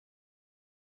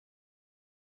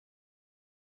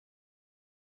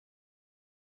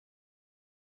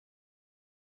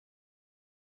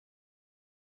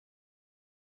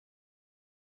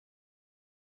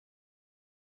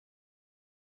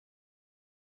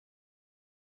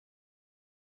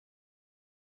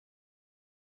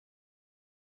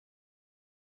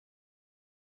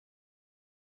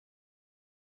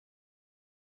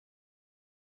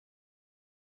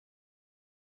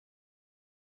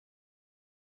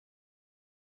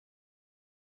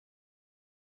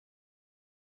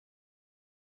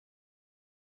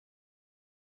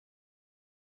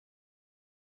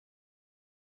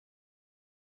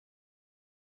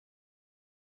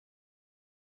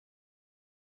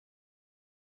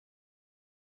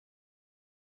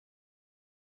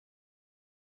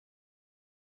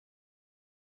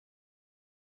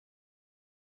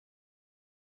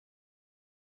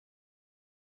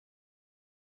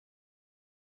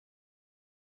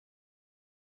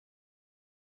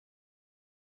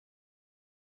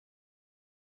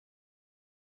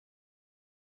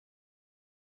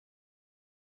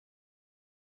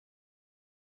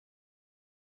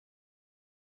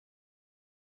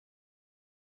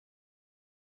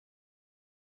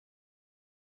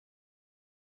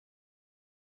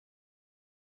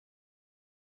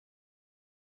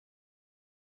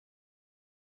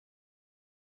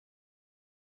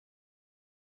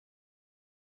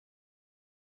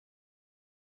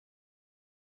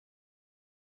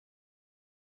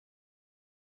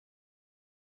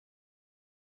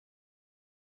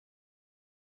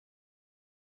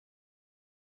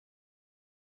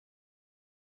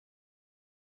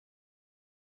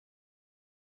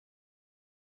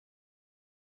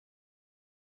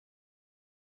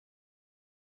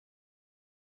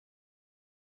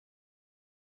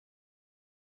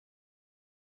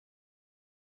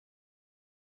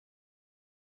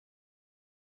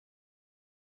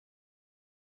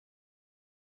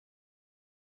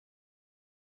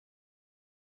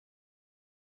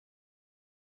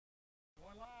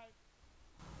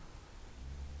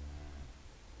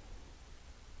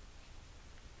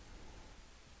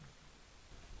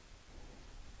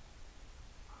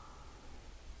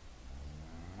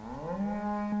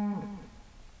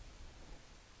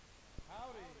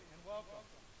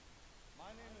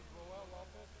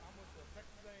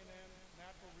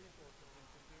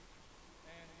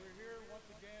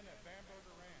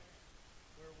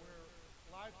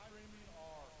live streaming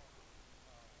our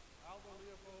Aldo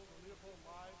Leopold, the Leopold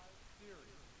Live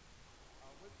series.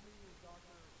 With me is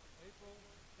Dr. April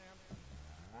Sampson,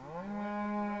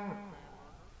 and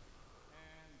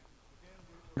again,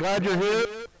 we're glad you're here.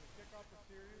 going to kick off the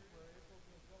series where April's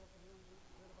going to tell us a little bit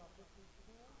about this week's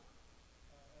tool,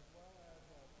 as well as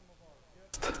some of our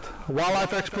guests,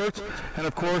 Wildlife experts, and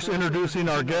of course introducing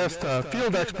our guest,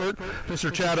 field expert,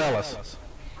 Mr. Chad Ellis.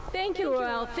 Thank you,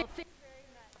 Roel. Thank you very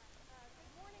much. Good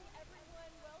morning,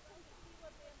 everyone. Welcome to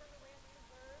Selah, Bamberger Ranch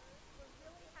Preserve. We're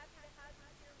really happy to have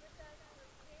you here with us.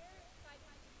 We're very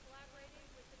excited to be collaborating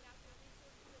with the Natural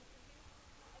Resources Institute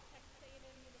at Texas A&M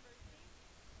University.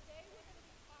 Today, we're going to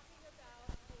be talking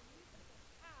about the use of the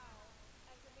cow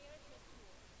as a management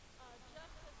tool,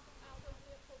 just as Aldo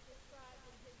Leopold described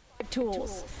in his 5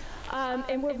 tools.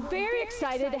 And we're very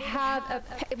excited to have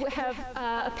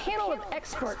a panel of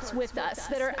experts with us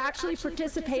that are actually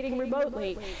participating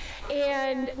remotely.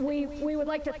 And we would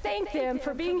like to thank them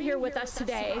for being here with us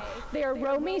today. They are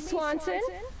Romy Swanson,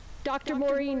 Dr.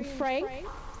 Maureen Frank,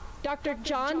 Dr.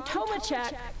 John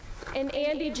Tomachek, and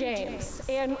Andy James.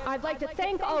 And I'd like to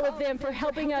thank all of them for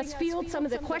helping us field some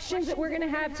of the questions that we're going to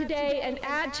have today and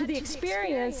add to the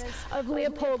experience of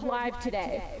Leopold Live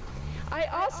today. I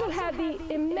also have the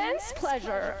immense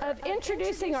pleasure of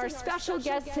introducing our special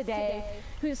guest today,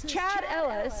 who's Chad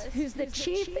Ellis, who's the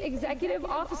Chief Executive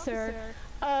Officer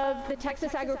of the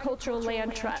Texas Agricultural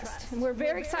Land Trust. And we're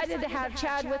very excited to have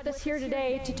Chad with us here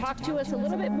today to talk to us a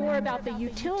little bit more about the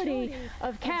utility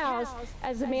of cows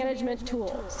as a management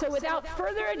tool. So without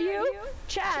further ado,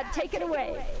 Chad, take it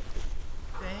away.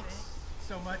 Thanks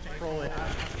so much, April. It's a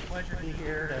pleasure to be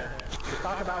here to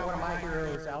talk about one of my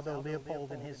heroes, Aldo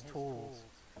Leopold, and his tools.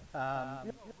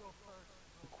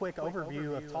 Quick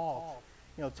overview of TALT.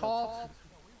 TALT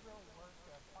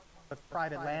with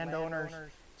private landowners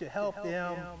to help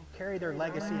them carry their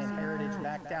legacy and heritage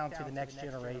back down to the next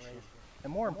generation.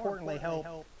 And more importantly,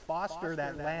 help foster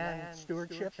that land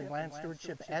stewardship and land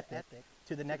stewardship ethic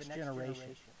to the next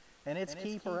generation. And it's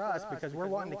key for us because we're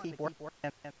wanting to keep working,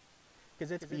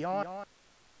 because it's beyond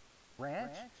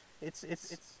ranch, it's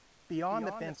beyond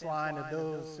the fence line of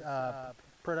those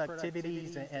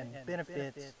productivities and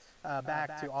benefits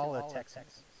back to all of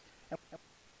Texas. And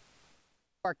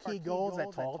our key goals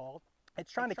at TALT,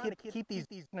 it's trying to keep these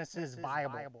businesses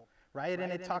viable, right?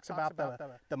 And it talks about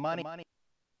the money.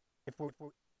 If we're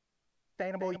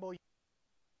sustainable,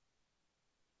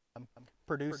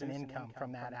 produce an income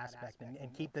from that aspect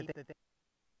and keep the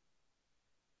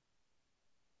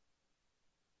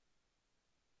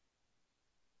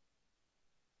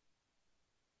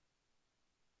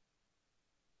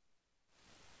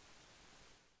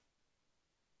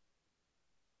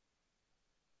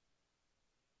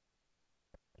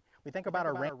We think about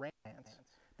our ranch plants.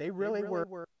 They really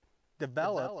were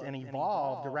developed and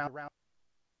evolved around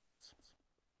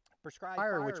prescribed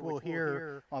fire, which we'll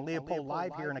hear on Leopold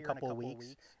Live here in a couple of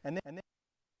weeks, and then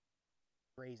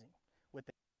grazing with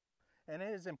the. And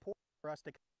it is important for us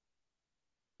to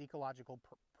ecological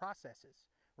processes,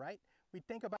 right? We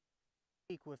think about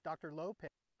with Dr.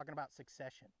 Lopez talking about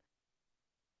succession.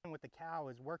 With the cow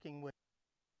is working with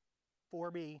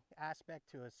 4B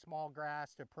aspect to a small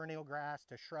grass, to perennial grass,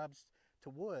 to shrubs, to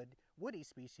woody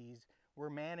species. We're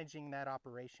managing that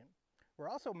operation. We're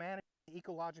also managing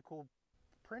ecological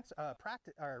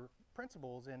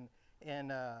principles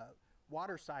in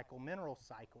water cycle, mineral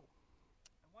cycle.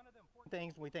 And one of the important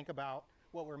things when we think about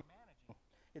what we're managing,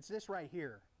 it's this right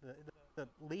here, the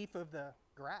leaf of the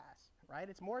grass, right?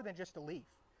 It's more than just a leaf.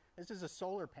 This is a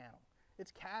solar panel.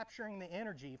 It's capturing the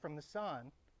energy from the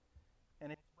sun,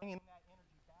 and it's bringing that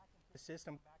energy back into the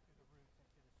system, back through the roots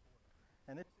into the soil.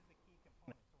 And this is a key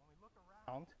component. So when we look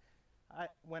around,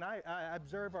 when I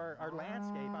observe our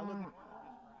landscape, I look more than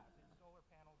just grass. It's solar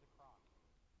panels across the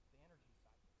energy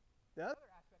cycle. The other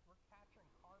aspect, we're capturing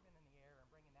carbon in the air and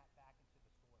bringing that back into the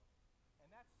soil.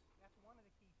 And that's one of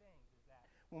the key things, is that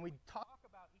when we talk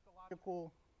about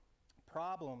ecological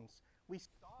problems, we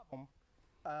solve them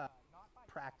not by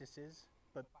practices,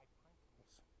 but by principles,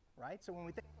 right? So when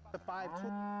we think about the 5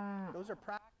 tools, those are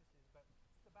practices, but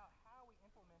it's about how we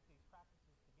implement these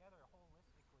practices together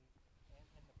holistically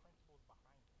and the principles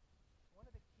behind it. One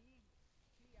of the key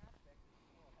aspects is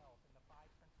soil health and the 5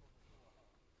 principles of soil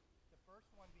health. The first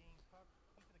one being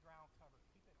keep the ground covered,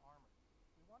 keep it armored.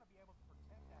 We want to be able to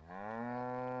protect that by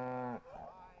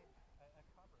a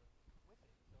cover with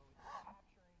it. So it's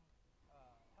capturing,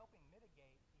 helping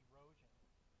mitigate erosion.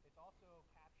 It's also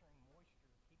capturing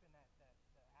moisture, keeping the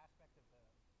aspect of the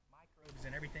microbes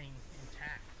and everything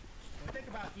intact. When we think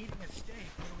about eating a steak,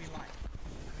 what do we like?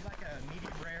 We like a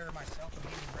medium rare, myself, a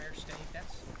medium rare steak.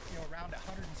 That's, around around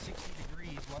 160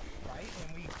 degrees, right?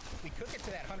 And we cook it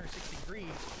to that 160 degrees.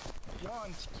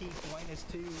 One key point is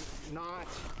to not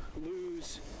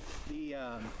lose the...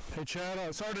 Hey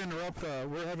Chad, sorry to interrupt.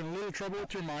 We're having a little trouble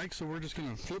with your mic, so we're just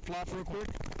going to flip-flop real quick.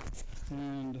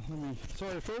 And let me...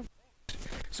 Sorry, Phil.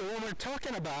 So when we're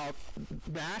talking about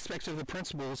the aspects of the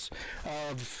principles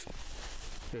of...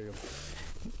 There you go.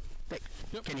 Hey,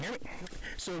 Yep. Can you hear me? Yep.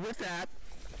 So with that,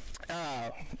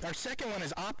 our second one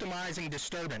is optimizing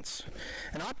disturbance.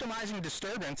 And optimizing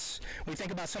disturbance, we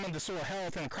think about some of the soil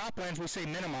health, and croplands we say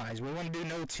minimize. We want to do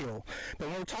no-till. But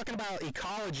when we're talking about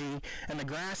ecology and the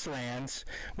grasslands,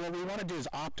 what we want to do is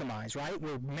optimize, right?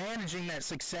 We're managing that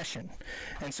succession.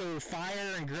 And so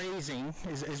fire and grazing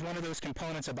is one of those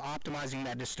components of optimizing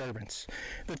that disturbance.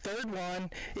 The third one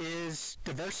is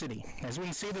diversity. As we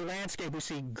can see the landscape, we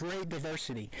see great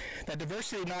diversity. That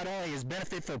diversity not only is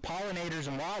benefit for pollinators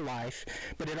and wildlife,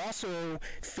 but it also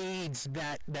feeds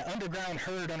the underground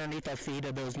herd underneath our feet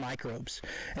of those microbes.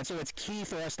 And so it's key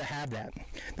for us to have that.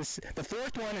 The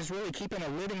fourth one is really keeping a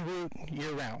living root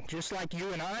year-round. Just like you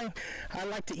and I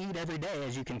like to eat every day,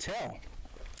 as you can tell.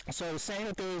 So same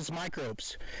with those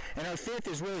microbes. And our fifth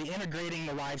is really integrating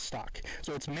the livestock.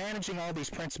 So it's managing all these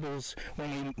principles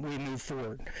when we move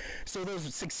forward. So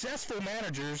those successful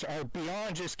managers are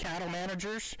beyond just cattle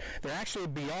managers. They're actually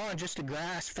beyond just a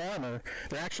grass farmer.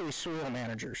 They're actually soil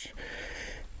managers.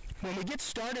 When we get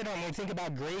started when we think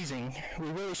about grazing, we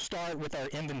really start with our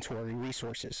inventory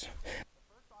resources.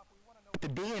 First off, we want to know what the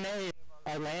DNA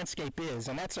of our landscape is,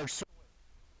 and that's our soil.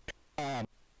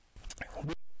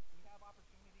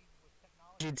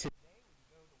 Today, we can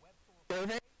go to the web soil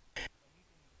survey, and you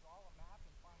can draw a map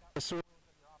and find out the soils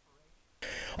of your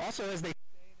operation. Also, as they say,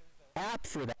 there's an app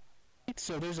for that.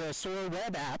 So there's a soil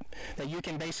web app that you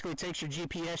can basically take your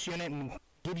GPS unit and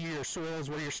give you your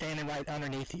soils where you're standing right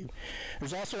underneath you.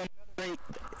 There's also another great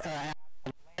app,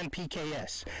 Land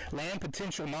PKS, Land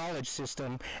Potential Knowledge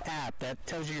System app, that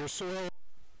tells you your soil.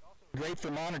 Also great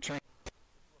for monitoring.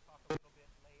 We'll talk a little bit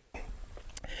later.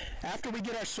 After we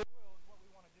get our soil,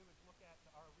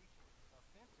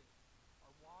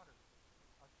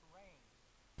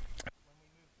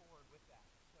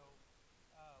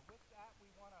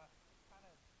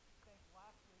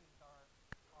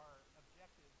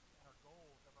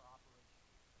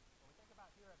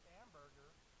 here at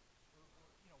Bamberger,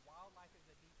 wildlife is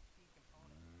a key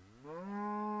component.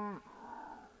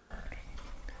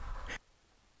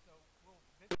 So we'll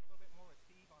visit a little bit more with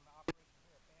Steve on the operation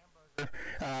here at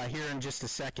Bamberger here in just a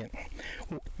second.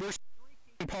 There's three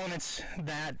key components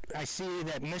that I see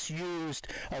that misused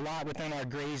a lot within our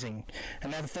grazing.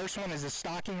 And now the first one is the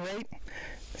stocking rate.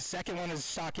 The second one is the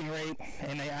stocking rate,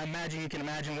 and I imagine you can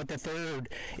imagine what the third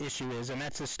issue is, and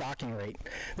that's the stocking rate.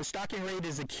 The stocking rate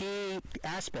is a key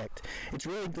aspect. It's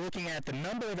really looking at the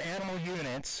number of animal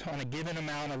units on a given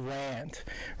amount of land,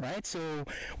 right? So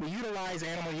we utilize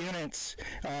animal units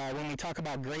when we talk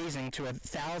about grazing to a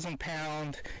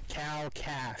 1,000-pound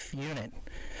cow-calf unit.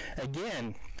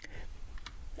 Again,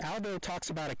 Aldo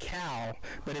talks about a cow,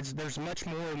 but there's much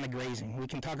more in the grazing. We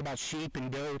can talk about sheep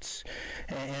and goats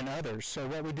and others. So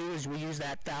what we do is we use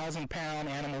that 1,000-pound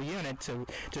animal unit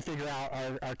to figure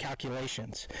out our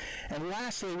calculations. And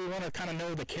lastly, we want to kind of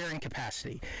know the carrying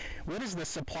capacity. What is the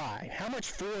supply? How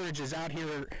much forage is out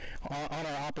here on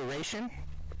our operation?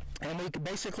 And we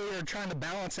basically are trying to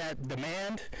balance that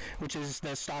demand, which is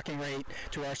the stocking rate,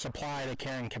 to our supply, the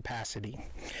carrying capacity.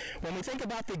 When we think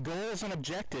about the goals and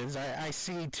objectives, I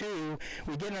see too,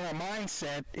 we get in our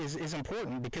mindset is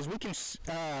important, because we can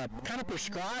kind of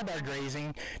prescribe our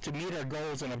grazing to meet our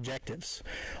goals and objectives.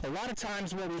 A lot of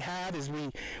times what we have is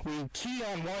we key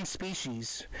on one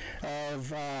species of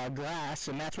grass,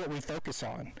 and that's what we focus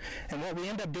on. And what we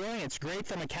end up doing, it's great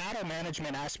from a cattle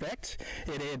management aspect.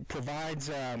 It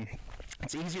provides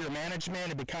it's easier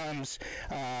management. It becomes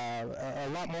a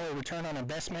lot more return on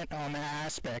investment on that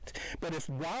aspect. But if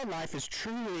wildlife is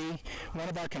truly one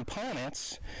of our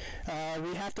components,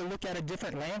 we have to look at a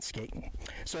different landscape.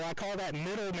 So I call that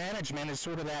middle management, is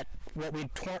sort of that what we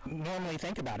normally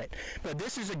think about it. But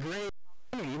this is a great.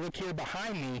 You look here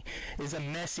behind me is a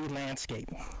messy landscape.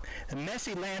 A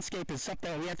messy landscape is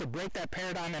something we have to break that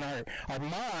paradigm in our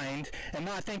mind and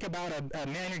not think about a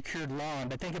manicured lawn,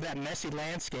 but think of that messy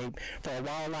landscape for our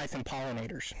wildlife and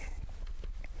pollinators.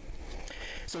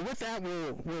 So with that,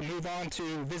 we'll move on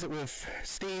to visit with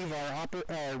Steve,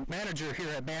 our manager here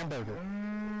at Bamberger.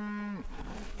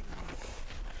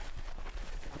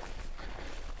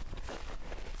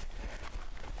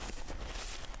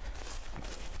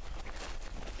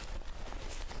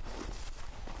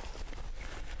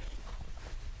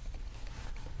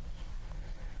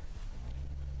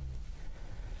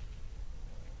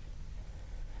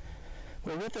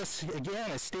 Well, with us again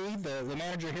is Steve, the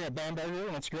manager here at Bamberger,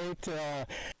 and it's great.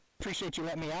 Appreciate you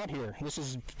letting me out here. This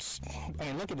is, I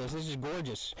mean, look at this. This is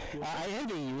gorgeous. I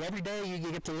envy you. Every day you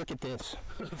get to look at this.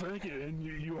 Thank you, and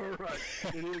you are right.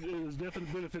 It is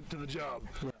definitely a benefit to the job.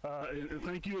 And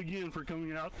thank you again for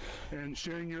coming out and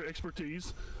sharing your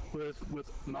expertise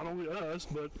with not only us,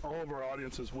 but all of our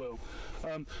audience as well.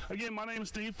 Again, my name is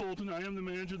Steve Fulton. I am the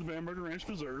manager of the Bamberger Ranch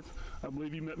Preserve. I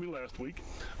believe you met me last week.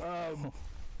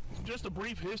 Just a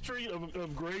brief history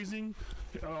of grazing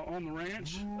on the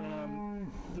ranch.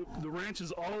 The ranch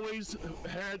has always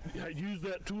had used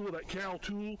that tool, that cow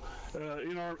tool,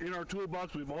 in our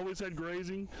toolbox. We've always had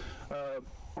grazing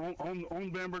on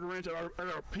Bamberger Ranch. At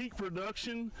our peak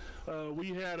production,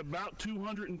 we had about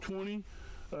 220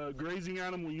 grazing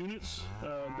animal units.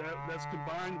 That's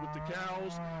combined with the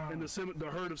cows and the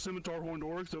herd of scimitar horned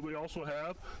oryx that we also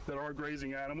have that are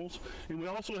grazing animals. And we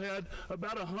also had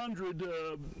about 100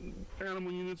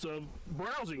 animal units of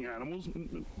browsing animals,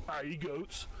 i.e.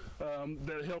 goats,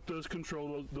 that helped us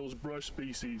control those brush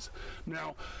species.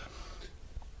 Now,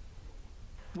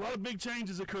 a lot of big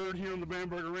changes occurred here on the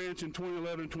Bamberger Ranch in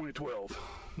 2011 and 2012.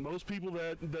 Most people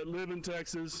that live in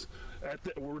Texas,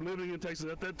 were living in Texas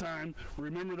at that time,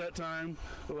 remember that time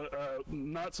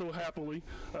not so happily.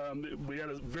 We had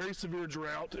a very severe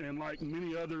drought, and like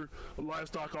many other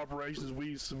livestock operations,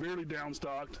 we severely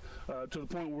downstocked to the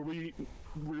point where we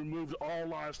removed all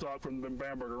livestock from the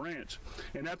Bamberger Ranch.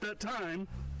 And at that time,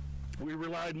 we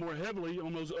relied more heavily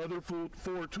on those other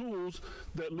four tools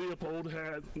that Leopold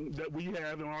had, that we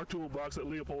have in our toolbox that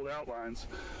Leopold outlines.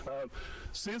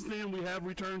 Since then, we have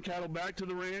returned cattle back to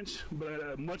the ranch, but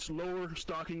at a much lower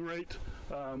stocking rate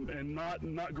and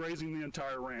not grazing the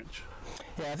entire ranch.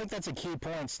 Yeah, I think that's a key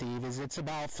point, Steve, is it's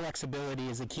about flexibility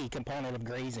as a key component of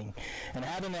grazing. And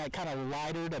having that kind of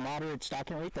lighter to moderate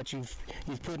stocking rate that you've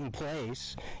put in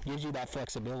place gives you that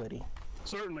flexibility.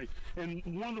 Certainly, and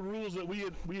one of the rules that we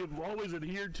have always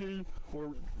adhered to,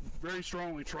 or very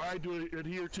strongly tried to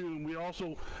adhere to, and we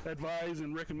also advise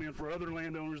and recommend for other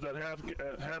landowners that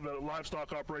have a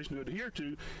livestock operation to adhere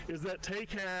to, is that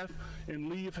take half and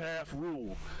leave half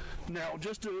rule. Now,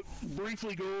 just to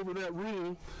briefly go over that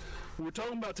rule, we're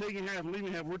talking about taking half and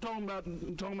leaving half. We're talking about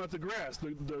the grass,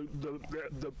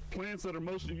 the plants that are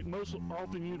most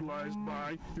often utilized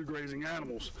by your grazing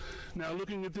animals. Now,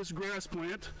 looking at this grass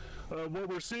plant, what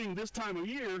we're seeing this time of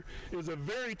year is a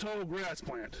very tall grass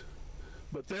plant.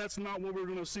 But that's not what we're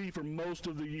going to see for most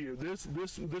of the year. This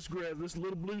grass, this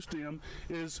little blue stem,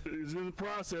 is in the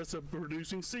process of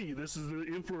producing seed. This is the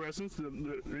inflorescence,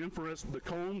 the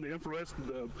comb, the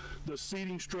inflorescence, the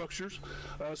seeding structures.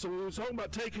 So when we're talking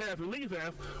about take half and leave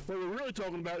half, what we're really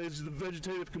talking about is the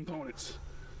vegetative components.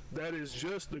 That is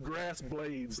just the grass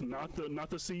blades, not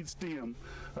the seed stem.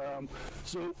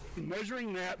 So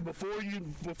measuring that before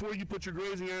you put your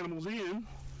grazing animals in,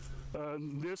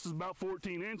 this is about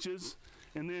 14 inches.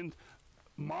 And then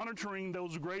monitoring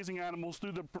those grazing animals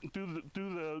through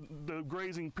the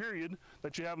grazing period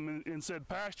that you have them in said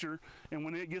pasture, and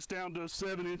when it gets down to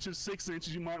 7 inches, 6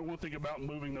 inches, you might want to think about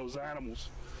moving those animals.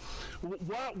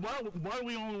 Why do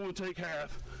we only want to take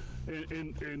half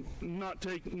and not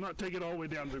take it all the way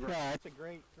down to the ground? Yeah, that's a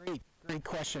great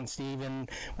question, Steve. And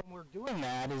when we're doing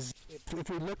that, is if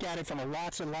we look at it from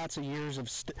lots and lots of years of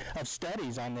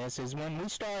studies on this, is when we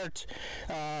start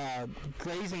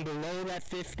grazing below that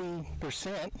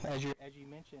 50%, as you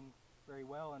mentioned very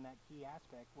well in that key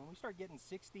aspect, when we start getting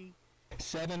 60,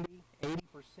 70, 80%,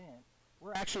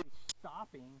 we're actually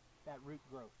stopping that root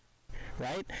growth.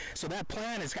 Right? So that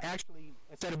plant is actually,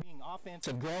 instead of being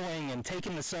offensive, growing and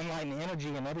taking the sunlight and the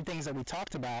energy and everything that we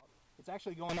talked about, it's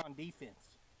actually going on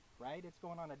defense, right? It's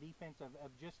going on a defense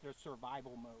of just a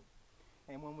survival mode.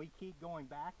 And when we keep going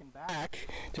back and back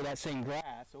to that same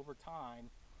grass over time,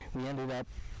 we ended up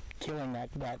killing that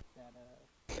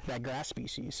grass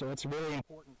species. So it's really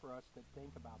important for us to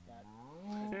think about that.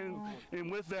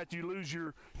 And with that, you lose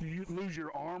your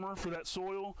armor for that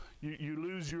soil. You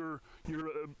lose your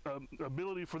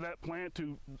ability for that plant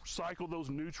to cycle those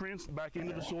nutrients back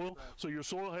into the soil. So your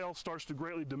soil health starts to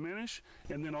greatly diminish.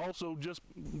 And then also, just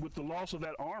with the loss of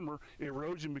that armor,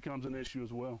 erosion becomes an issue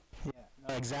as well. Yeah,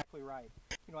 no, exactly right.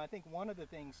 You know, I think one of the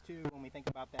things too, when we think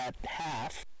about that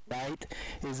half, right,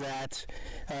 is that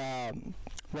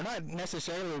we're not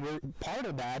necessarily, part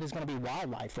of that is going to be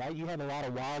wildlife, right? You have a lot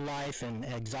of wildlife and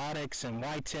exotics and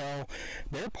whitetail.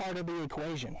 They're part of the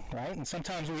equation, right? And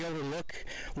sometimes we overlook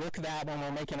that when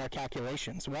we're making our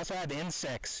calculations. We also have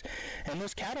insects, and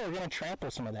those cattle are going to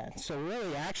trample some of that. So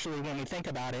really, actually, when we think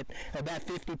about it, of that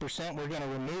 50% we're going to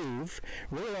remove,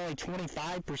 really only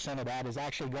 25% of that is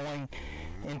actually going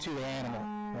into the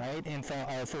animal. right,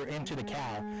 into the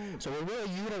cow. So we're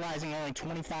really utilizing only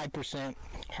 25%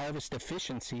 harvest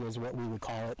efficiency is what we would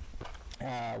call it.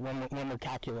 When we're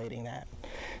calculating that,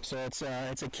 so it's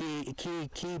a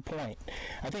key point.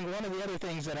 I think one of the other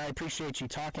things that I appreciate you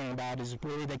talking about is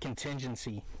really the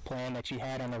contingency plan that you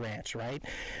had on the ranch, right?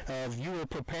 Of you were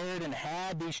prepared and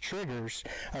had these triggers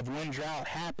of when drought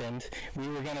happened, we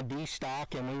were going to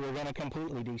destock and we were going to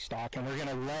completely destock and we're going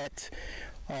to let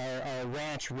our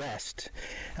ranch rest.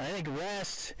 And I think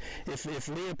rest, if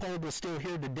Leopold was still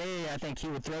here today, I think he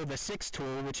would throw the sixth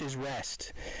tool, which is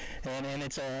rest. And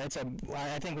it's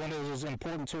I think one of those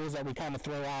important tools that we kind of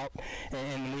throw out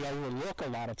and we overlook a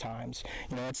lot of times.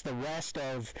 You know, it's the rest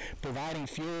of providing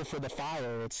fuel for the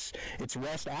fire. It's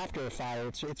rest after a fire.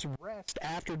 It's rest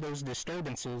after those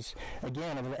disturbances.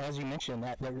 Again, as you mentioned,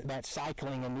 that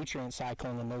cycling and nutrient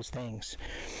cycling and those things.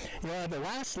 You know, but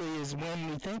lastly is when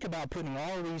we think about putting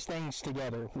all these things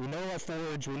together. We know our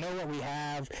forage, we know what we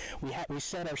have, we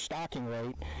set our stocking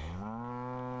rate.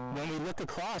 When we look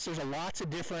across, there's lots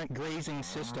of different grazing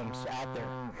systems out there.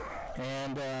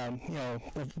 And, you know,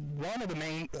 one of the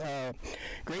main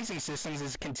grazing systems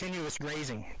is continuous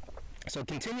grazing. So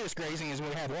continuous grazing is when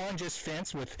we have one just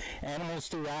fence with animals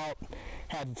throughout,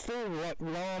 have full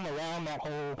roam around that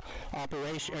whole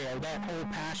operation, or that whole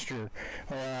pasture.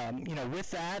 You know,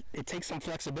 with that, it takes some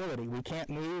flexibility. We can't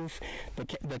move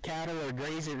the cattle or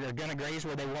graze. They're going to graze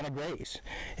where they want to graze.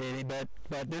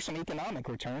 But there's some economic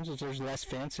returns as there's less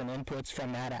fence and inputs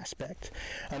from that aspect.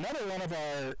 Another one of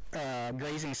our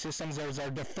grazing systems is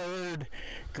our deferred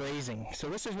grazing. So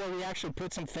this is where we actually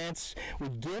put some fence. We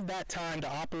give that time to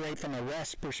operate from a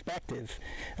rest perspective,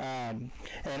 and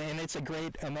it's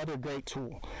another great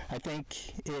tool. I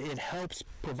think it helps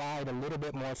provide a little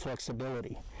bit more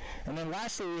flexibility. And then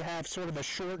lastly, we have sort of a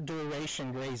short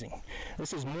duration grazing.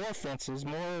 This is more fences,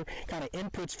 more kind of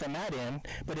inputs from that end,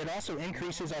 but it also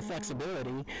increases our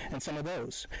flexibility in some of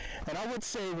those. And I would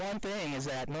say one thing is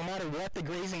that no matter what the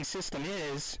grazing system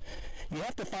is, you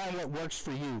have to find what works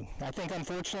for you. I think,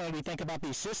 unfortunately, we think about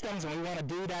these systems and we want to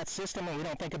do that system and we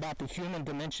don't think about the human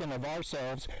dimension of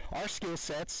ourselves, our skill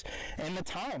sets, and the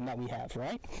time that we have,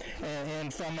 right?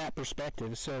 And from that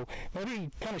perspective. So maybe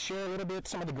kind of share a little bit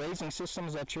some of the grazing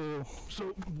systems that you're...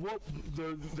 So what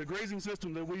the grazing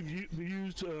system that we've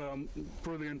used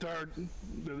for the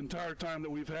entire time that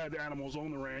we've had animals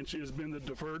on the ranch has been the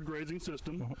deferred grazing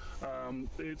system.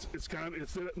 It's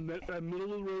that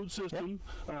middle of the road system.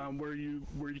 Yep.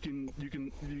 Where you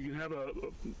can have a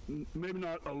maybe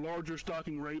not a larger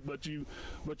stocking rate, but you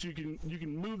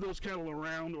can move those cattle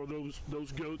around, or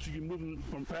those goats. You can move them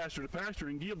from pasture to pasture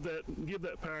and give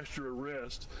that pasture a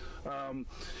rest.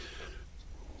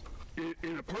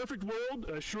 In a perfect world,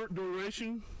 a short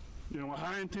duration, a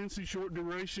high intensity short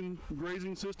duration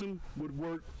grazing system would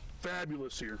work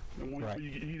fabulous here. And right.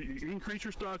 you increase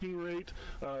your stocking rate,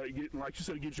 like you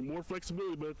said, it gives you more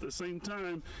flexibility, but at the same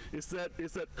time, it's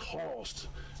that cost.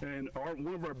 And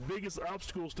one of our biggest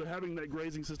obstacles to having that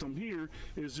grazing system here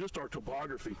is just our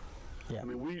topography. Yeah. I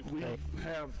mean, we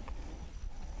have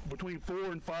between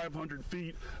 400 and 500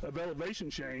 feet of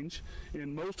elevation change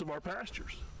in most of our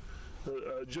pastures.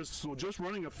 Just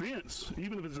running a fence,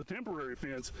 even if it's a temporary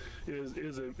fence,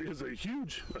 is a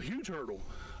huge hurdle.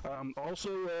 Also,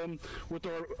 with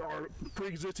our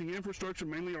pre-existing infrastructure,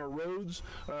 mainly our roads,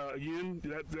 again,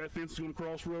 that fence is going to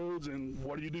cross roads, and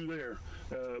what do you do there?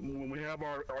 When we have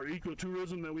our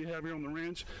ecotourism that we have here on the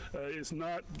ranch, it's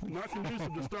not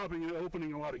conducive to stopping and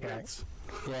opening a lot of gates.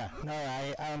 Yeah, no,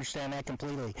 I understand that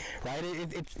completely. Right,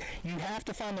 you have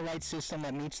to find the right system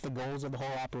that meets the goals of the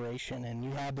whole operation, and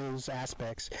you have those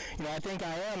aspects. I think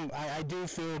I do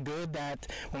feel good that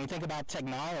when we think about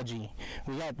technology,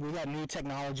 we got new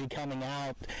technology coming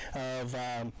out of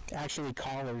actually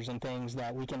collars and things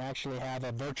that we can actually have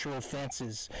virtual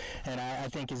fences, and I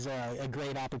think is a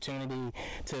great opportunity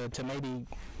to maybe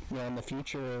in the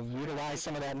future utilize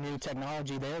some of that new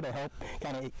technology there to help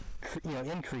kind of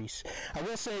increase. I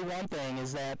will say one thing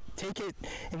is that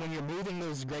and when you're moving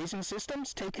those grazing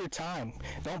systems, take your time.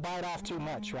 Don't bite off too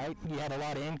much, right? You have a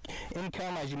lot of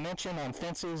income, as you mentioned, on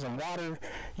fences and water.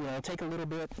 Take a little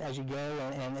bit as you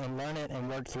go and learn it and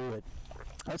work through it.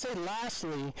 I'd say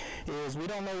lastly is we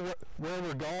don't know where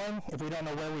we're going if we don't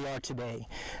know where we are today.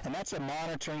 And that's a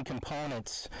monitoring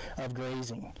component of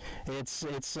grazing. It's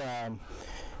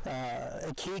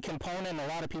a key component, and a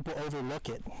lot of people overlook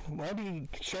it. Maybe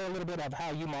share a little bit of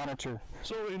how you monitor.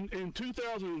 So in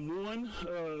 2001,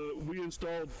 we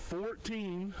installed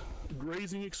 14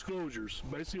 grazing exclosures.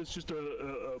 Basically, it's just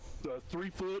a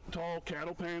 3-foot tall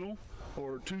cattle panel,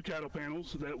 or 2 cattle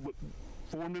panels that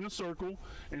formed in a circle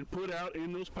and put out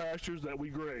in those pastures that we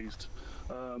grazed.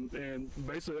 And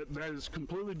basically that is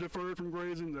completely deferred from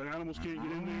grazing. The animals can't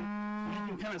get in there. You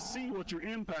can kind of see what your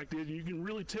impact is. You can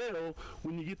really tell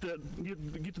when you get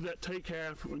to that take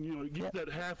half, get to that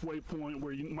halfway point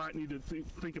where you might need to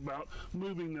think about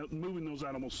moving those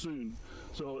animals soon.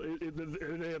 So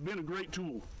they have been a great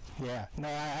tool. Yeah, no,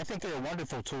 I think they're a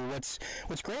wonderful tool.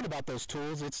 What's great about those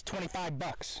tools? It's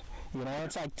 $25.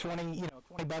 It's like 20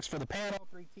 bucks for the panel,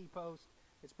 3 T-posts.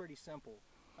 It's pretty simple.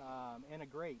 And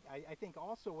I think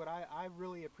also what I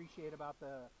really appreciate about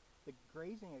the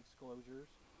grazing exclosures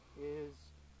is,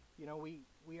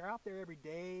 we are out there every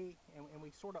day and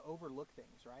we sort of overlook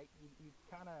things, right? You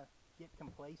kind of get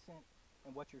complacent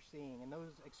in what you're seeing, and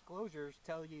those exclosures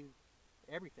tell you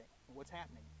everything, what's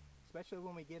happening. Especially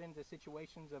when we get into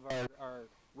situations of our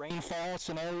rainfall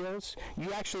scenarios,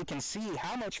 you actually can see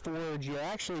how much forage you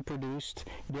actually produced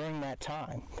during that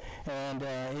time. And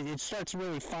it starts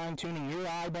really fine-tuning your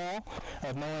eyeball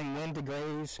of knowing when to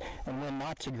graze and when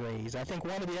not to graze. I think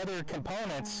one of the other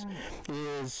components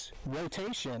is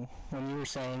rotation, when you were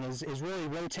saying, is really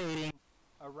rotating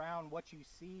around what you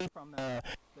see from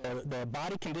the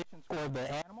body conditions of the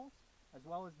animals, as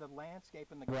well as the landscape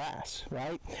and the grass,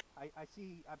 right? I've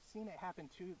seen it happen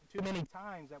too many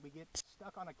times that we get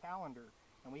stuck on a calendar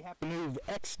and we have to move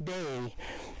X day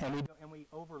and we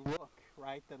overlook,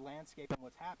 right, the landscape and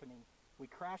what's happening. We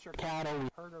crash our cattle, we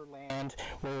hurt our land,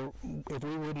 where if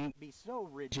we wouldn't be so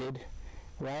rigid,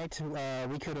 right,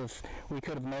 we could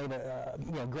have made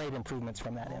great improvements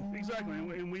from that end. Exactly,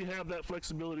 and we have that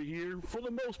flexibility here for the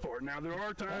most part. Now there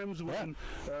are times when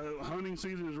hunting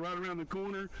season is right around the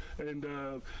corner and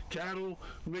cattle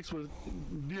mixed with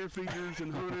deer feeders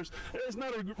and hunters. It's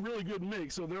not a really good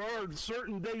mix, so there are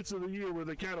certain dates of the year where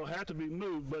the cattle have to be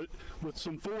moved, but with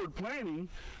some forward planning,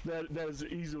 that is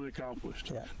easily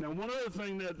accomplished. Yeah. Now one other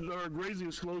thing that our grazing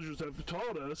disclosures have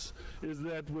taught us is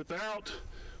that without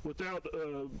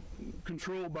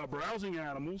control by browsing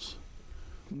animals,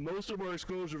 most of our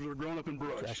exclosures are grown up in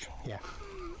brush. Yeah.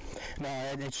 No,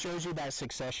 it shows you that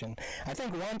succession. I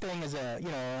think one thing is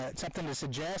something to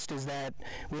suggest is that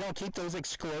we don't keep those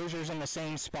exclosures in the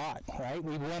same spot, right?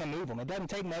 We want to move them. It doesn't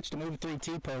take much to move 3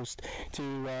 T-posts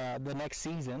to the next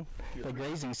season, the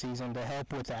grazing season, to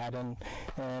help with that and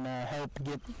help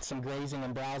get some grazing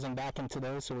and browsing back into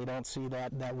those so we don't see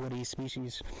that woody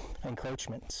species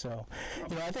encroachment. So,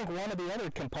 I think one of the other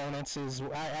components is,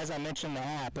 as I mentioned, the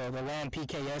app, the Land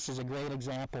PKS is a great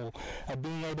example of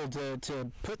being able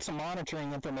to put some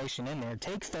monitoring information in there.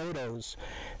 Take photos.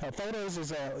 Photos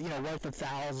is worth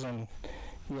 1,000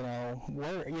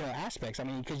 aspects. I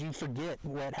mean, because you forget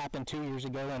what happened 2 years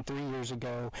ago and 3 years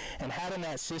ago, and having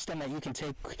that system that you can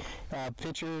take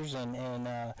pictures and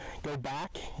go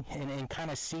back and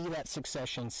kind of see that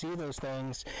succession, see those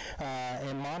things,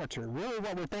 and monitor. Really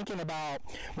what we're thinking about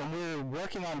when we're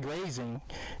working on grazing,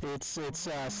 it's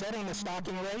setting the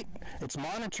stocking rate, it's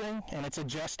monitoring, and it's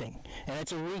adjusting. And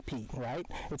it's a repeat, right?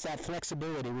 It's that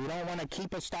flexibility. We don't want to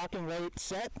keep a stocking rate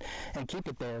set and keep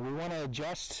it there. We want to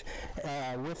adjust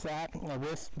with that,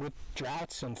 with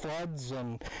droughts and floods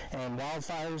and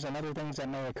wildfires and other things that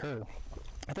may occur.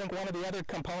 I think one of the other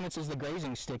components is the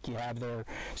grazing stick you have there,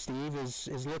 Steve,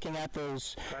 is looking at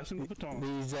these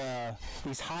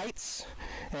heights,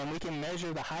 and we can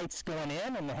measure the heights going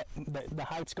in and the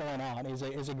heights going out.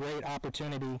 Is a great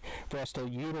opportunity for us to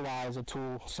utilize a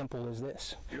tool simple as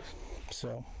this. Yes.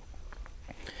 So.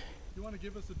 You want to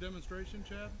give us a demonstration,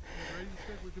 Chad? The grazing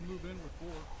stick, we can move in with 4.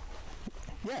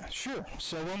 Yeah, sure.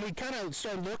 So when we kind of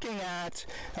start looking at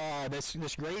this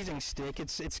grazing stick,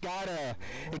 it's got a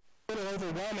little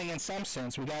overwhelming in some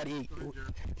sense. We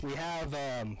have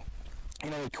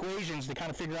equations to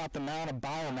kind of figure out the amount of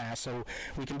biomass. So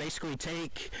we can basically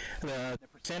take the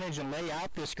percentage and lay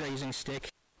out this grazing stick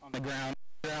on the ground,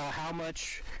 figure out how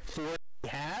much forage we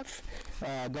have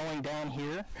going down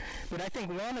here. But I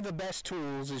think one of the best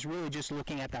tools is really just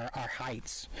looking at our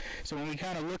heights. So when we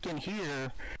kind of look in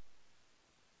here,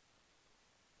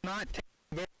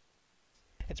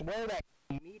 it's where that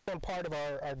medium part of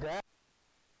our graph,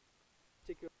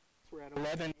 particularly we're at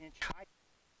 11-inch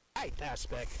height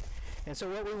aspect. And so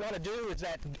what we want to do is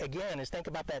think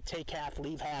about that take half,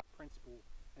 leave half principle,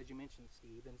 as you mentioned,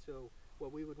 Steve. And so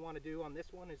what we would want to do on this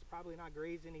one is probably not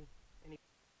graze any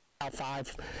about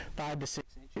 5 to 6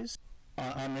 inches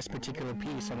on this particular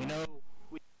piece. And we know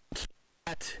we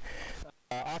that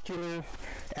ocular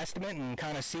estimate and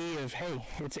kind of see if, hey,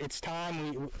 it's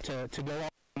time to go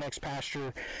on next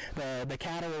pasture, the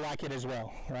cattle will like it as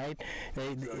well, right?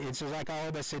 It's just like all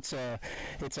of us. It's a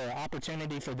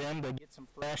opportunity for them to get some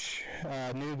fresh,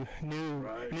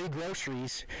 new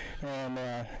groceries. And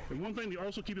one thing to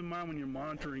also keep in mind when you're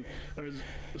monitoring is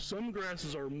some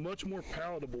grasses are much more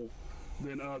palatable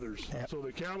than others. Yep. So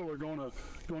the cattle are going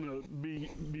to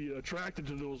be attracted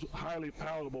to those highly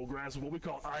palatable grasses, what we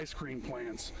call ice cream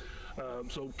plants.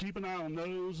 So keep an eye on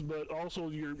those, but also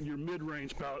your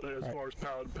mid-range as far as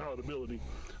palatability.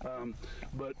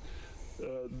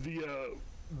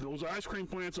 Those ice cream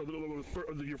plants are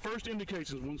your first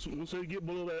indications. Once they get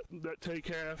below that take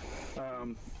half,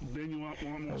 then you want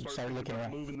to start looking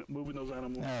at moving those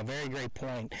animals. Very great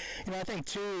point. I think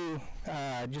too,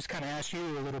 just kind of ask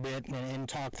you a little bit and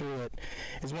talk through it,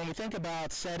 is when we think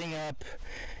about setting up,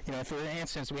 for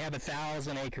instance, we have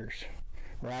 1,000 acres.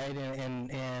 Right,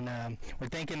 and we're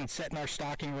thinking of setting our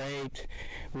stocking rate.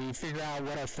 We figure out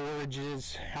what our forage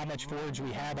is, how much forage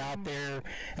we have out there,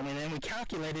 and then we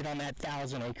calculate it on that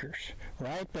 1,000 acres,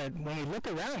 right? But when we look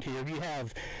around here, you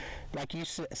have, like you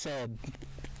said,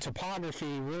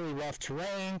 topography, really rough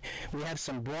terrain. We have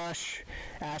some brush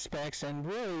aspects, and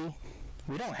really,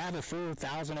 we don't have a full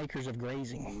 1,000 acres of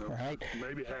grazing, right?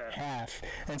 Maybe half.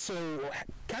 And so,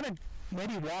 kind of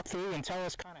maybe walk through and tell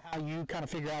us kind of how you kind of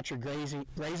figure out your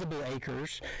grazable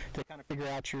acres to kind of figure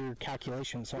out your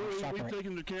calculations. Well, we take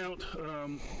into account,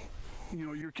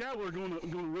 your cattle are going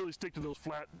to really stick to those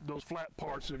flat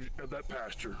parts of that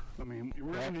pasture. I mean,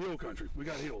 we're in the hill country. We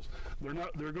got hills.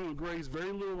 They're going to graze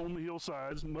very little on the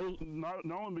hillsides. Not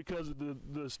only because of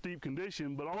the steep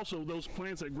condition, but also those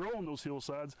plants that grow on those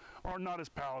hillsides are not as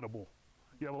palatable.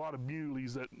 You have a lot of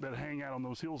muleys that hang out on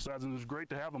those hillsides, and it's great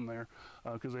to have them there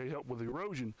because they help with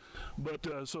erosion. But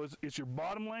so it's your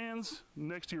bottomlands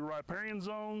next to your riparian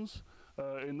zones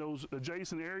in those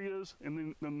adjacent areas,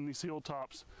 and then these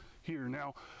hilltops here.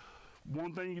 Now,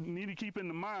 one thing you need to keep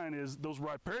in mind is those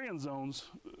riparian zones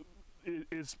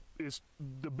is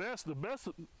the best.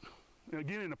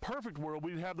 Again, in a perfect world,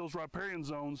 we'd have those riparian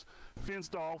zones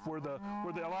fenced off where the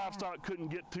livestock couldn't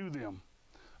get to them.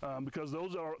 Because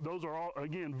those are all,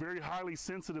 again, very highly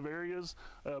sensitive areas,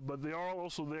 but they are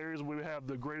also the areas where we have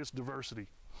the greatest diversity.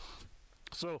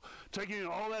 So taking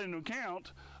all that into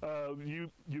account,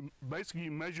 you basically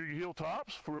measure your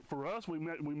hilltops. For us, we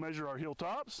measure our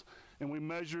hilltops, and we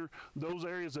measure those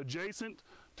areas adjacent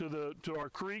to our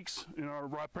creeks and our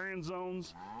riparian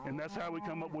zones, and that's how we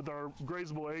come up with our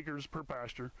grazable acres per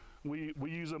pasture. We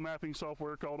use a mapping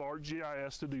software called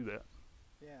ArcGIS to do that.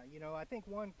 Yeah, I think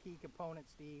one key component,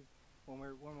 Steve, when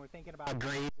we're thinking about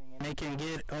grazing, and it can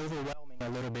get overwhelming a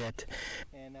little bit,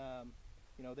 and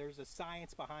there's a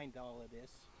science behind all of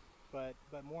this, but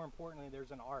more importantly,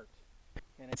 there's an art,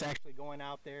 and it's actually going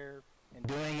out there and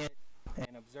doing it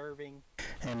and observing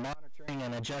and monitoring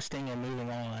and adjusting and moving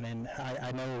on. And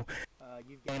I know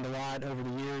you've gained a lot over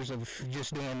the years of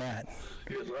just doing that.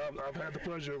 Yes, I've had the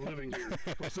pleasure of living here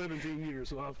for 17 years,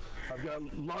 so I've got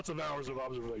lots of hours of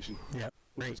observation. Yeah,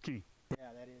 which is key. Yeah,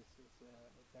 that is.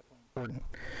 It's definitely important.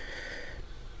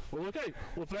 Well, okay.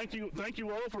 Well, thank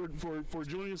you all for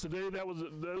joining us today. That was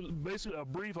basically a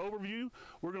brief overview.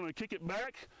 We're going to kick it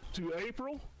back to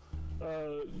April.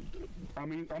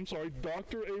 I'm sorry,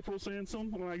 Dr. April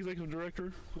Sansom, my executive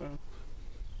director.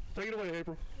 Take it away,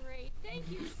 April. Great.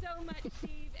 Thank you so much,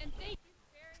 Steve, and thank you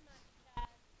very much, Chad,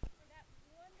 for that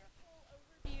wonderful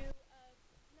overview of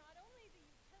not only the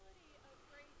utility of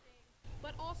grazing,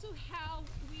 but also how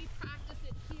we practice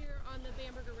it here on the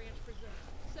Bamberger Ranch Preserve.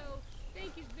 So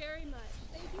thank you very much.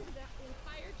 Thank you to the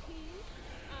entire team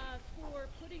for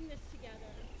putting this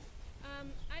together.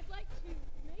 I'd like to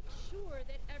make sure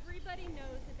that everybody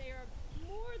knows that they are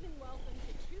more than welcome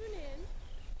to tune in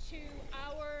to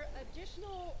our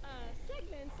additional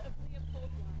segments of Leopold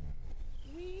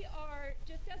Live. We are,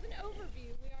 just as an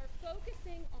overview, we are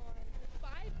focusing on the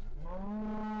 5 tools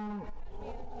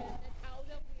management that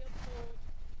Aldo Leopold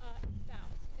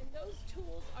espoused. And those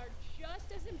tools are just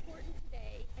as important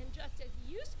today and just as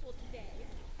useful today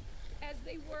as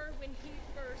they were when he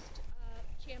first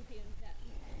championed them.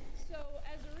 So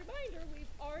as a reminder, we've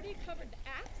already covered the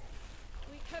axe,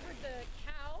 we covered the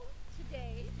cow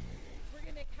today, we're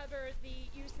going to cover the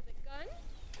use of the gun,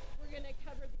 we're going to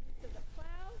cover the use of the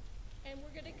plow, and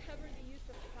we're going to cover the use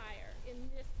of fire in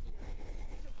this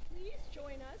series. So please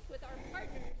join us with our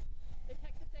partners, the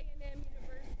Texas A&M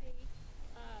University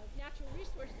Natural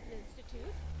Resources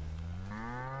Institute,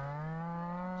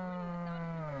 joining us out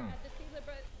here at the Selah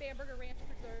Bamberger Ranch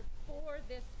Preserve for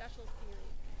this special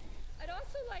series. I'd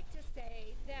also like to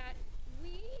say that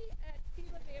we at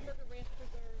Selah Bamberger Ranch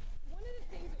Preserve, one of the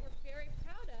things that we're very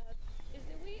proud of is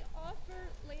that we offer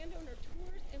landowner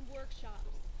tours and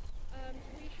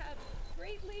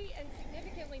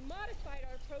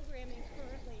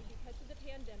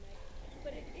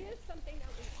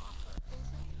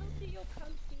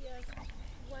come see us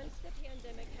once the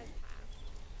pandemic has passed.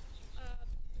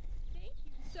 Thank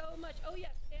you so much. Oh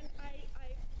yes, and I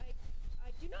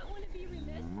do not want to be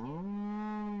remiss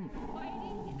in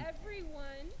inviting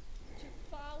everyone to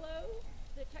follow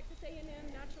the Texas A&M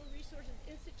Natural Resources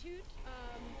Institute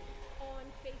on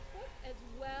Facebook, as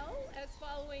well as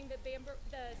following the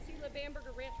Selah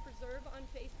Bamberger Ranch Preserve on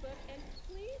Facebook, and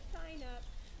please sign up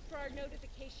for our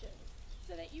notifications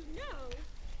so that you know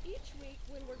each week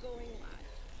when we're going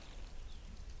live.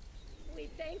 We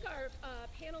thank our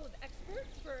panel of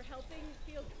experts for helping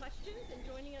field questions and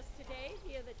joining us today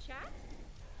via the chat.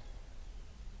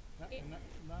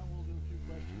 Now we'll do a few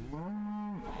questions. So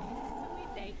we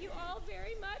thank you all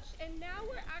very much, and now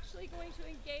we're actually going to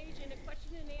engage in a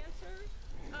question and answer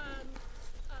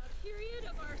period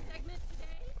of our segment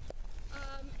today.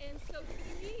 And so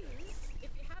please, if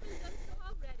you haven't done so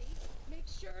already, make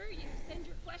sure you send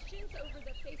your questions over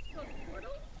the Facebook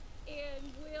portal, and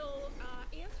we'll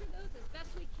answer those as best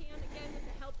we can, again with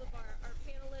the help of our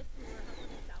panelists who are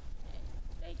helping us out today.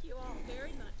 Thank you all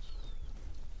very much.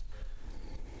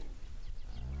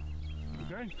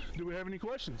 Okay, do we have any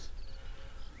questions?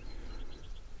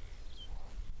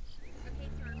 Okay,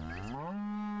 so our first one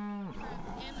is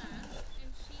from Emma,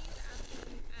 and she's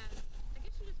asking, I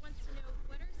guess she just wants to know,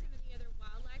 what are some of the other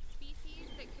wildlife species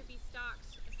that could be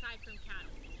stocked aside from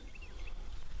cattle?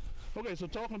 Okay, so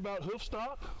talking about hoof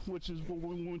stock, which is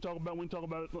when we talk about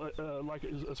it, like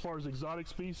as far as exotic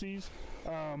species,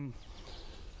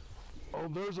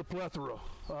 there's a plethora.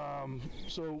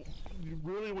 So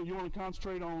really, what you want to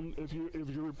concentrate on, if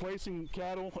you're replacing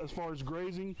cattle as far as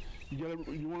grazing,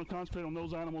 you want to concentrate on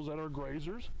those animals that are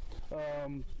grazers.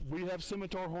 We have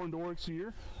scimitar horned oryx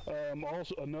here.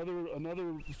 Also,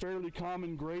 another fairly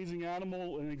common grazing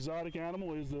animal, an exotic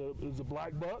animal, is the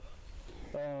black buck.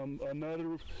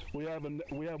 We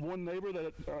have one neighbor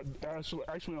that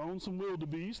actually owns some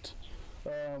wildebeest.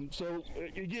 So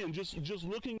again, just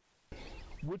looking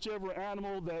whichever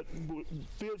animal that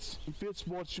fits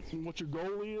what your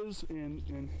goal is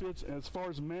and fits as far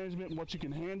as management and what you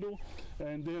can handle.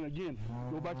 And then again,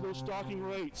 go back to those stocking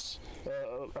rates.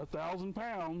 1,000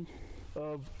 pounds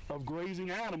of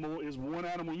grazing animal is one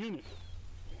animal unit.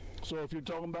 So if you're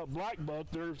talking about black buck,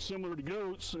 they're similar to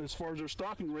goats as far as their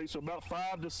stocking rate. So about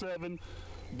 5 to 7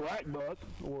 black buck,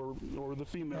 or the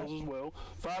females as well,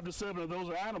 5 to 7 of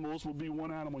those animals will be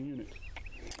one animal unit.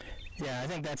 Yeah, I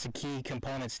think that's a key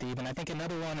component, Steve. And I think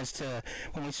another one is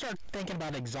when we start thinking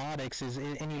about exotics,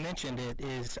 and you mentioned it,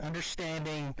 is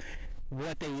understanding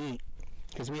what they eat.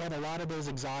 Because we have a lot of those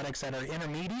exotics that are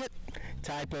intermediate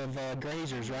type of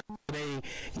grazers, right? They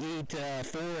eat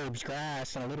forbs,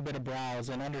 grass, and a little bit of browse,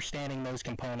 and understanding those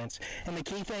components. And the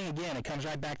key thing, again, it comes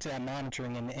right back to that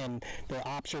monitoring and the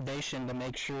observation to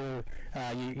make sure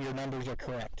your numbers are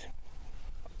correct.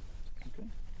 Okay.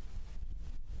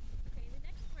 Okay, the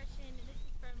next question, and this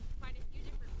is from quite a few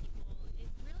different people,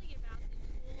 is really about the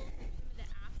tools and some of the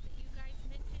apps that you guys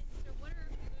mentioned. So what are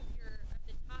a few of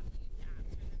the top used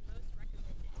apps or the most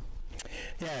recommended?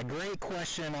 Yeah, great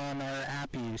question on our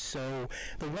app use. So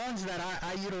the ones that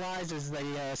I utilize is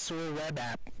the Soil Web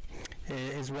app.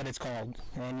 Is what it's called,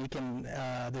 and you can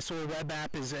the Soil Web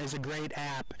app is a great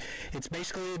app. It's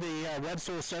basically the web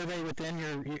soil survey within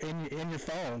your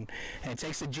phone, and it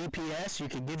takes the GPS.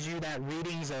 Gives you that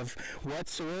readings of what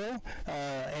soil,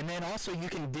 and then also you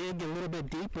can dig a little bit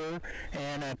deeper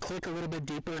and click a little bit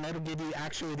deeper, and it'll give you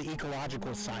actually the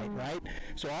ecological site, right?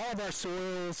 So all of our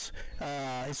soils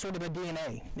is sort of a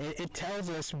DNA. It tells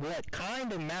us what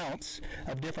kind of amounts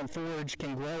of different forage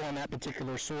can grow on that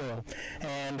particular soil,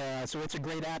 and so it's a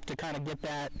great app to kind of get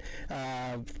that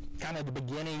kind of the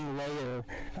beginning layer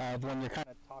of when you're kind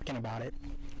of talking about it.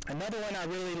 Another one I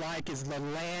really like is the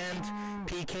Land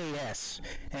PKS,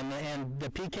 and the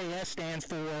PKS stands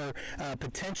for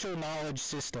Potential Knowledge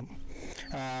System.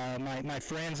 My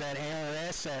friends at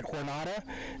ARS at Jornada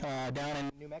down in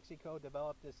New Mexico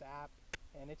developed this app,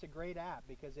 and it's a great app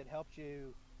because it helps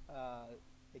you,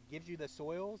 it gives you the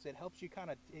soils, it helps you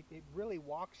it really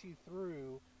walks you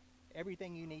through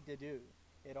everything you need to do.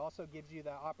 It also gives you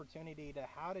the opportunity to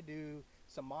how to do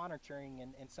some monitoring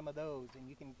and some of those, and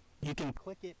you can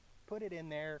click it, put it in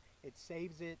there, it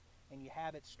saves it, and you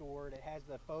have it stored. It has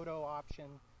the photo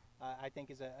option, I think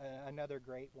is another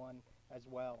great one as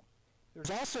well.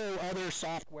 There's also other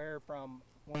software From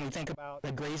when we think about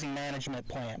the grazing management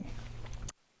plan.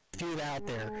 few out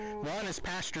there. One is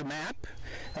Pasture Map,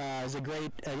 is a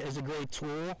great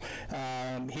tool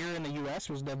here in the U.S.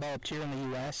 Was developed here in the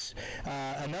U.S.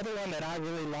 Another one that I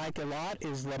really like a lot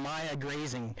is Lamaya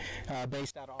Grazing,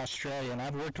 based out of Australia, and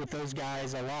I've worked with those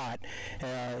guys a lot.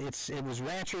 It was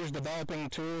ranchers developing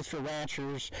tools for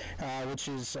ranchers, which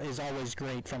is always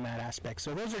great from that aspect.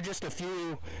 So those are just a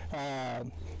few,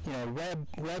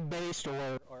 web-based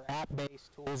or app-based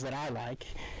tools that I like.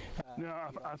 Now,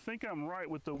 I think I'm right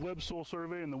with the web soil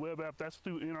survey and the web app. That's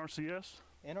through NRCS?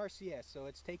 NRCS, so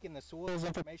it's taking the soils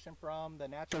information from the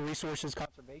Natural Resources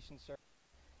Conservation Service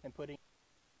and putting.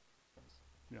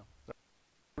 Yeah,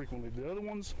 frequently. The other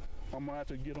ones, I'm going to have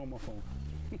to get on my phone.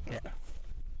 Yeah.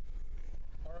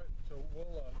 All right, so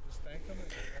we'll just thank them.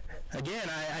 Again,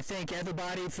 I thank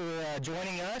everybody for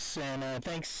joining us, and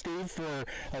thanks, Steve, for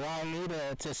allowing me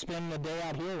to spend the day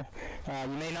out here.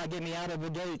 You may not get me out of the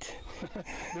gate.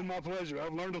 Been my pleasure.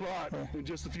 I've learned a lot in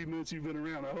just a few minutes you've been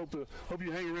around. I hope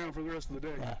you hang around for the rest of the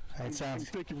day. That sounds.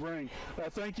 Pick your brain.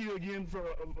 Thank you again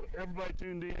for everybody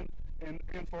tuned in,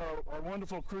 and for our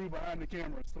wonderful crew behind the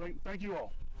cameras. Thank you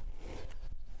all.